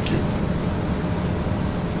 Thank you.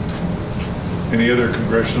 Any other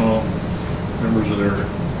congressional members or their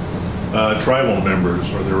tribal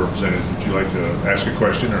members or their representatives, would you like to ask a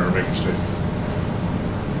question or make a statement?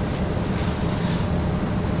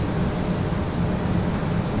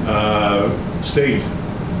 State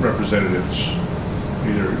representatives,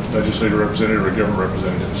 either legislative representative or government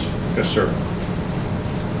representatives. Yes, sir.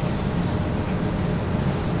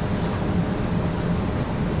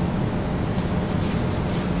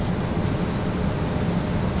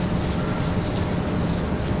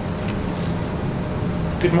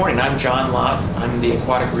 Good morning, I'm John Lott. I'm the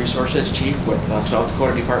Aquatic Resources Chief with South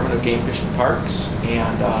Dakota Department of Game Fish and Parks,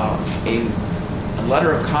 and a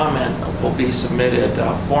letter of comment will be submitted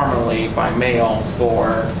formally by mail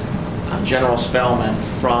for General Spellman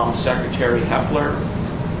from Secretary Hepler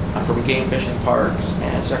from Game Fish and Parks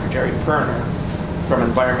and Secretary Perner from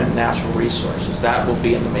Environment and Natural Resources. That will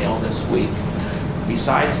be in the mail this week.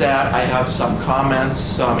 Besides that, I have some comments,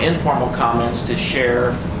 some informal comments to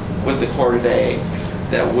share with the Corps today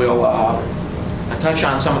that will touch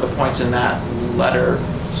on some of the points in that letter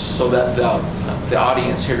so that the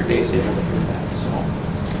audience here today is able to hear that.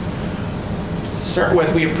 To start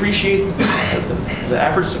with, we appreciate the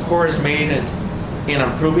efforts the Corps has made in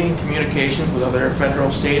improving communications with other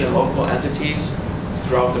federal, state, and local entities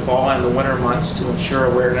throughout the fall and the winter months to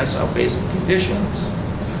ensure awareness of basic conditions.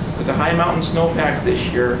 With the high mountain snowpack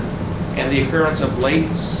this year and the occurrence of late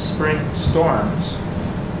spring storms,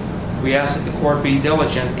 we ask that the Corps be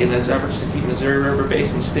diligent in its efforts to keep Missouri River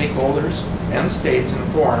Basin stakeholders and states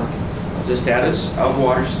informed of the status of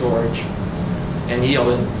water storage and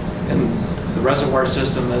yield in the reservoir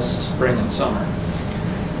system this spring and summer.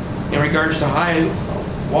 In regards to high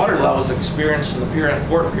water levels experienced in the Pierre and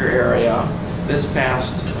Fort Pierre area this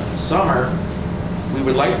past summer, we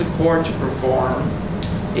would like the Corps to perform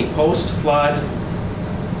a post-flood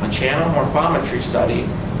channel morphometry study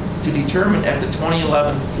to determine if the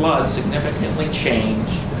 2011 flood significantly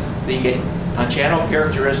changed the channel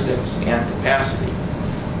characteristics and capacity.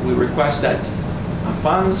 We request that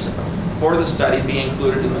funds for the study be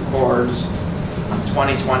included in the Corps'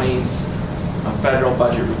 2020 federal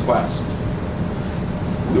budget request.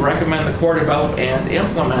 We recommend the Corps develop and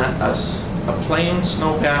implement a plain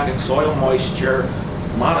snowpack and soil moisture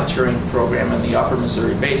monitoring program in the Upper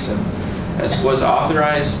Missouri Basin, as was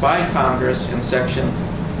authorized by Congress in Section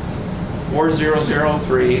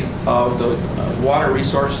 4003 of the Water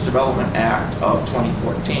Resource Development Act of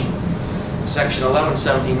 2014. Section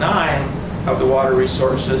 1179 of the Water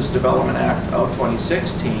Resources Development Act of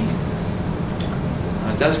 2016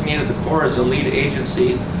 designated the Corps as a lead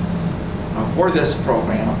agency for this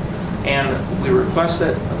program, and we request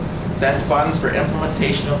that funds for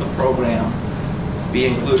implementation of the program be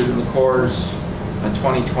included in the Corps'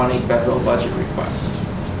 2020 federal budget request.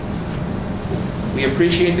 We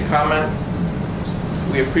appreciate the comment.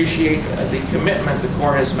 We appreciate the commitment the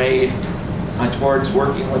Corps has made towards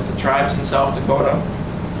working with the tribes in South Dakota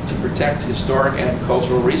to protect historic and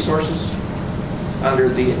cultural resources under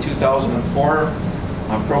the 2004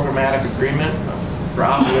 programmatic agreement for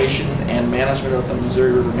operation and management of the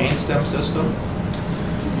Missouri River main stem system.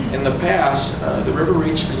 In the past, the river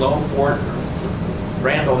reach below Fort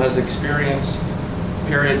Randall has experienced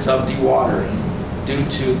periods of dewatering due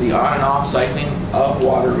to the on and off cycling of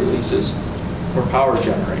water releases for power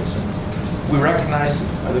generation. We recognize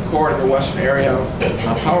the Corps and the Western Area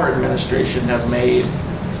Power Administration have made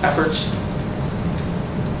efforts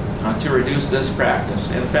to reduce this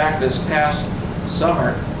practice. In fact, this past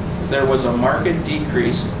summer, there was a marked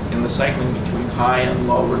decrease in the cycling between high and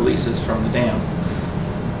low releases from the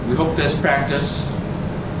dam. We hope this practice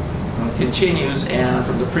continues, and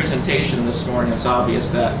from the presentation this morning, it's obvious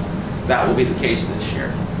that that will be the case this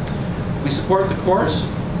year. We support the Corps'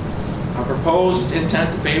 proposed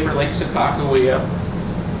intent to favor Lake Sakakawea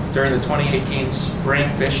during the 2018 spring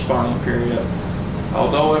fish spawning period,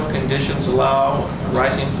 although if conditions allow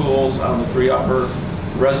rising pools on the 3 upper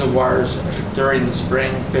reservoirs during the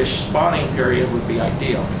spring fish spawning period would be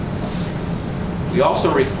ideal. We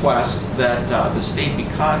also request that the state be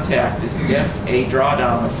contacted if a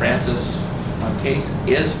drawdown of Francis case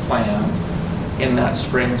is planned in that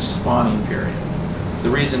spring spawning period. The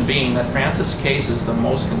reason being that Francis case is the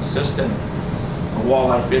most consistent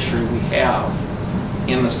walleye fishery we have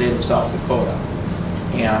in the state of South Dakota,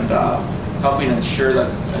 and helping ensure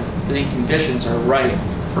that the conditions are right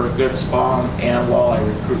for a good spawn and walleye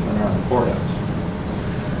recruitment are important.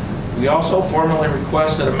 We also formally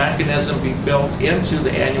request that a mechanism be built into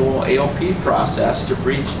the annual AOP process to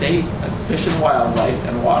brief state fish and wildlife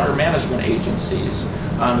and water management agencies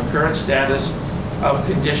on the current status of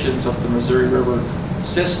conditions of the Missouri River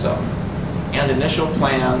system and initial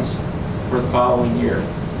plans for the following year.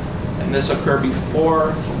 And this occur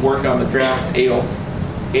before work on the draft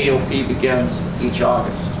AOP begins each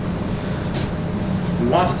August. We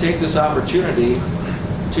want to take this opportunity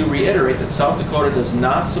to reiterate that South Dakota does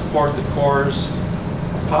not support the Corps'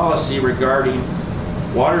 policy regarding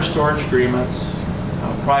water storage agreements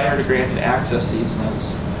prior to granting access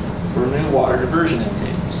easements for new water diversion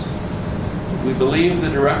intakes. We believe the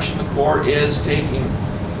direction the Corps is taking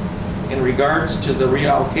in regards to the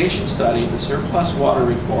reallocation study, the surplus water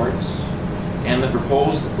reports, and the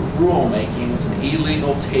proposed rulemaking is an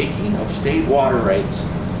illegal taking of state water rights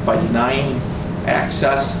by denying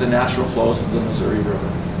access to the natural flows of the Missouri River.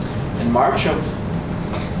 In March of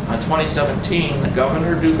 2017,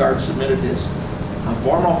 Governor Dugard submitted his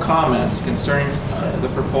formal comments concerning the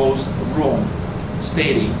proposed rule,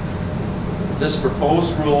 stating this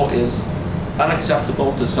proposed rule is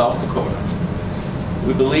unacceptable to South Dakota.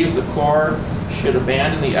 We believe the Corps should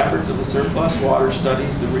abandon the efforts of the surplus water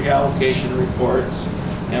studies, the reallocation reports,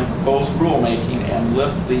 and proposed rulemaking and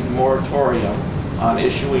lift the moratorium on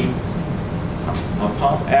issuing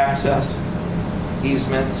pump access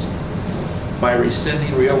easements by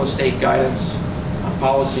rescinding real estate guidance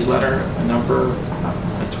policy letter number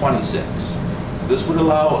 26. This would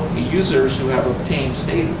allow users who have obtained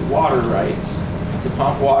state water rights to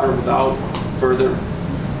pump water without further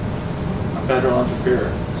federal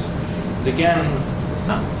interference. And again,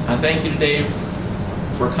 I thank you today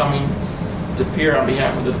for coming to Pierre on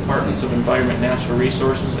behalf of the Departments of Environment, Natural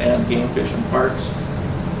Resources, and Game, Fish, and Parks.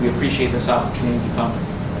 We appreciate this opportunity to come.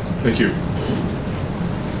 Thank you.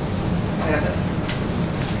 have it.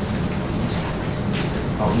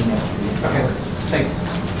 I'll email you. Okay, thanks.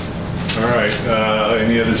 All right,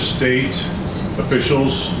 any other state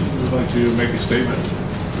officials who would like to make a statement?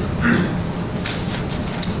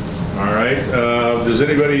 All right, does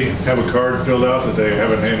anybody have a card filled out that they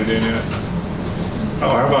haven't handed in yet? Oh,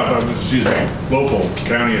 how about, excuse me, local,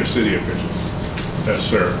 county or city officials? Yes,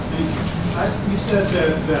 sir. You said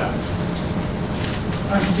that,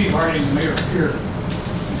 I'm Steve Harding, the mayor of Pierre.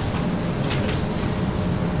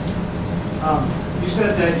 You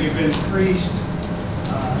said that you've increased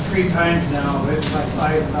 3 times now. It's like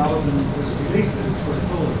 5,000 was released for a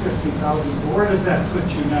total of 50,000. Where does that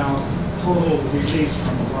put you now, total release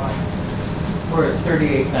from Hawaii? We're at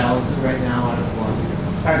 38,000 right now out of one.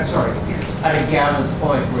 I'm sorry, out of Gavin's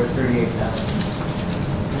Point, we're at 38,000.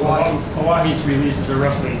 Hawaii's releases are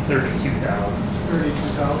roughly 32,000.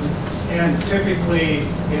 32,000. And typically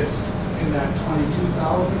it's in that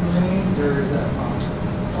 22,000 range, or is that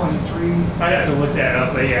 23? I'd have to look that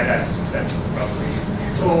up, but yeah, that's roughly.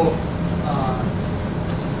 So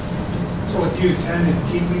do you intend on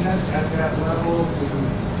keeping it at that level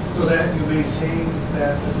so that you maintain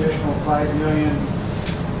that additional 5 million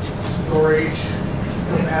storage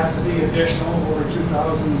capacity additional over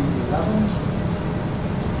 2011?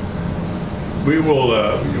 We will,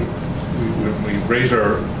 when we raise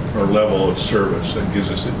our level of service, that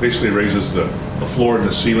gives us, it basically raises the floor and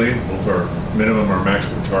the ceiling, both our minimum, our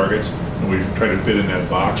maximum targets, and we try to fit in that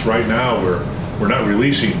box. Right now, we're not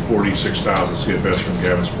releasing 46,000 CFS from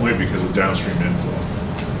Gavin's Point because of downstream inflow.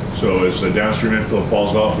 So as the downstream inflow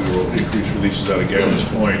falls off, we will increase releases out of Gavin's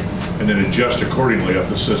Point and then adjust accordingly up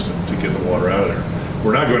the system to get the water out of there.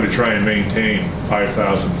 We're not going to try and maintain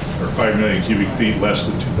 5,000 or 5 million cubic feet less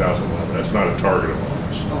than 2011. That's not a target of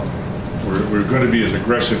ours. We're going to be as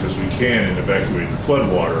aggressive as we can in evacuating the flood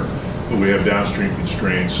water, but we have downstream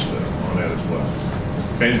constraints on that as well.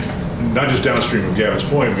 And not just downstream of Gavin's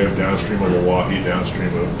Point, we have downstream of Oahe,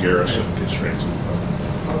 downstream of Garrison constraints as well.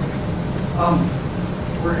 Okay.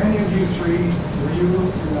 Were any of you three, were you in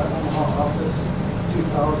the Omaha office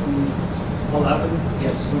 2011?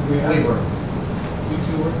 Yes, we were. You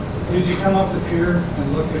two were? Did you come up to Pierre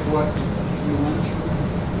and look at what you went through?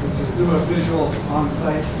 Did you do a visual on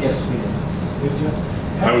site? Yes, we did. Did you?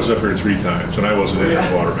 I was up here 3 times, and I wasn't in the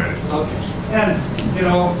water management. Okay. And, you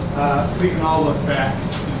know, we can all look back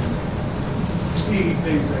and see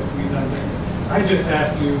things that we've done there. I just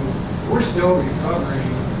asked you, we're still recovering.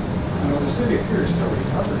 You know, the city of Pierre is still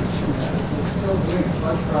recovering from that. We're still doing a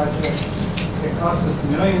flood project. It costs us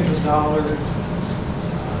millions of dollars,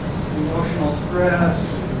 emotional stress.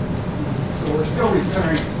 So we're still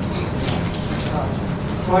recovering.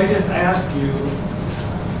 So I just asked you,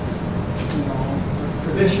 you know,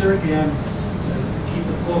 for this year again, to keep a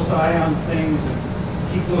close eye on things, and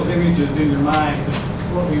keep those images in your mind of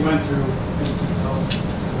what we went through.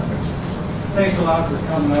 Thanks a lot for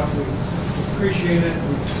coming up. We appreciate it. I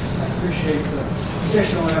appreciate the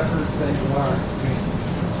additional efforts that you are making.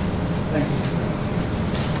 Thank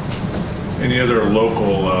you. Any other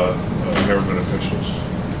local government officials?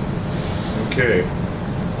 Okay.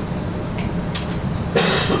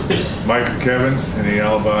 Mike or Kevin, any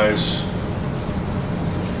alibis?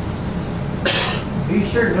 Are you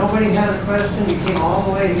sure nobody has a question? You came all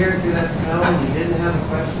the way here through that snow and you didn't have a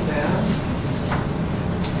question to ask?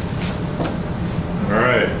 All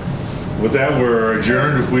right. With that, we're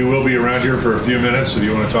adjourned. We will be around here for a few minutes if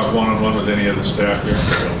you want to talk one-on-one with any of the staff here.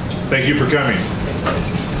 Thank you for coming.